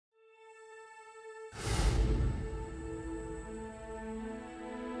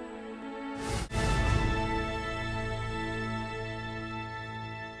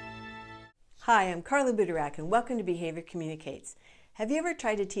Hi, I'm Carla Butorac and welcome to Behavior Communicates. Have you ever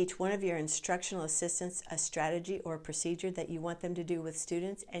tried to teach one of your instructional assistants a strategy or a procedure that you want them to do with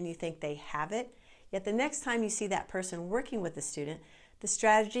students and you think they have it, yet the next time you see that person working with the student, the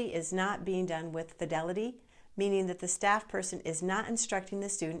strategy is not being done with fidelity, meaning that the staff person is not instructing the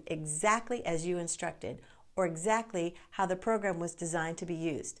student exactly as you instructed or exactly how the program was designed to be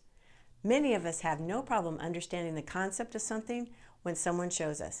used. Many of us have no problem understanding the concept of something when someone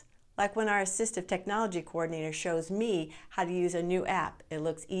shows us. Like when our assistive technology coordinator shows me how to use a new app. It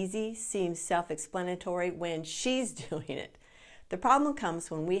looks easy, seems self-explanatory when she's doing it. The problem comes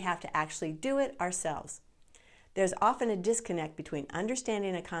when we have to actually do it ourselves. There's often a disconnect between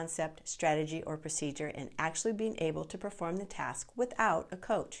understanding a concept, strategy, or procedure and actually being able to perform the task without a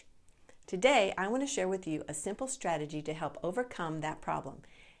coach. Today, I want to share with you a simple strategy to help overcome that problem.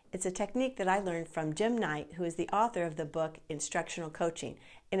 It's a technique that I learned from Jim Knight, who is the author of the book Instructional Coaching,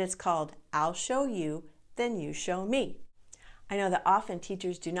 and it's called I'll Show You, Then You Show Me. I know that often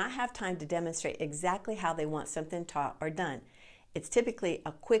teachers do not have time to demonstrate exactly how they want something taught or done. It's typically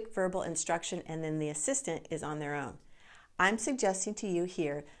a quick verbal instruction and then the assistant is on their own. I'm suggesting to you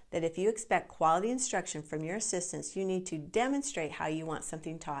here that if you expect quality instruction from your assistants, you need to demonstrate how you want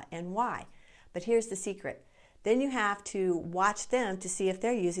something taught and why. But here's the secret. Then you have to watch them to see if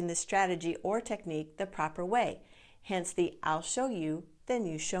they're using the strategy or technique the proper way. Hence the I'll show you, then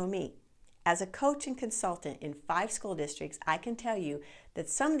you show me. As a coach and consultant in 5 school districts, I can tell you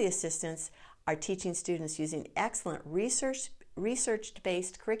that some of the assistants are teaching students using excellent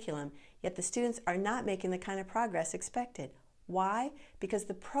research-based curriculum, yet the students are not making the kind of progress expected. Why? Because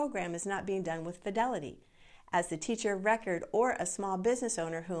the program is not being done with fidelity. As the teacher of record or a small business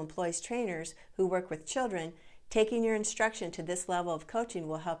owner who employs trainers who work with children, taking your instruction to this level of coaching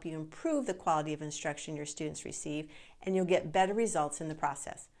will help you improve the quality of instruction your students receive, and you'll get better results in the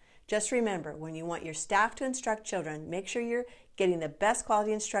process. Just remember, when you want your staff to instruct children, make sure you're getting the best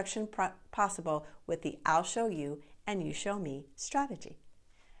quality instruction possible with the I'll show you and you show me strategy.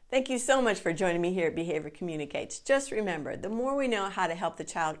 Thank you so much for joining me here at Behavior Communicates. Just remember, the more we know how to help the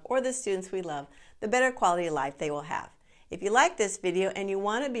child or the students we love, the better quality of life they will have. If you like this video and you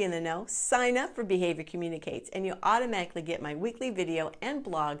want to be in the know, sign up for Behavior Communicates and you'll automatically get my weekly video and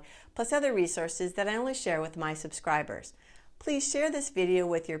blog, plus other resources that I only share with my subscribers. Please share this video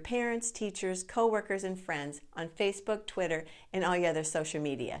with your parents, teachers, co-workers, and friends on Facebook, Twitter, and all your other social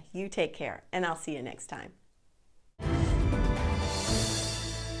media. You take care, and I'll see you next time.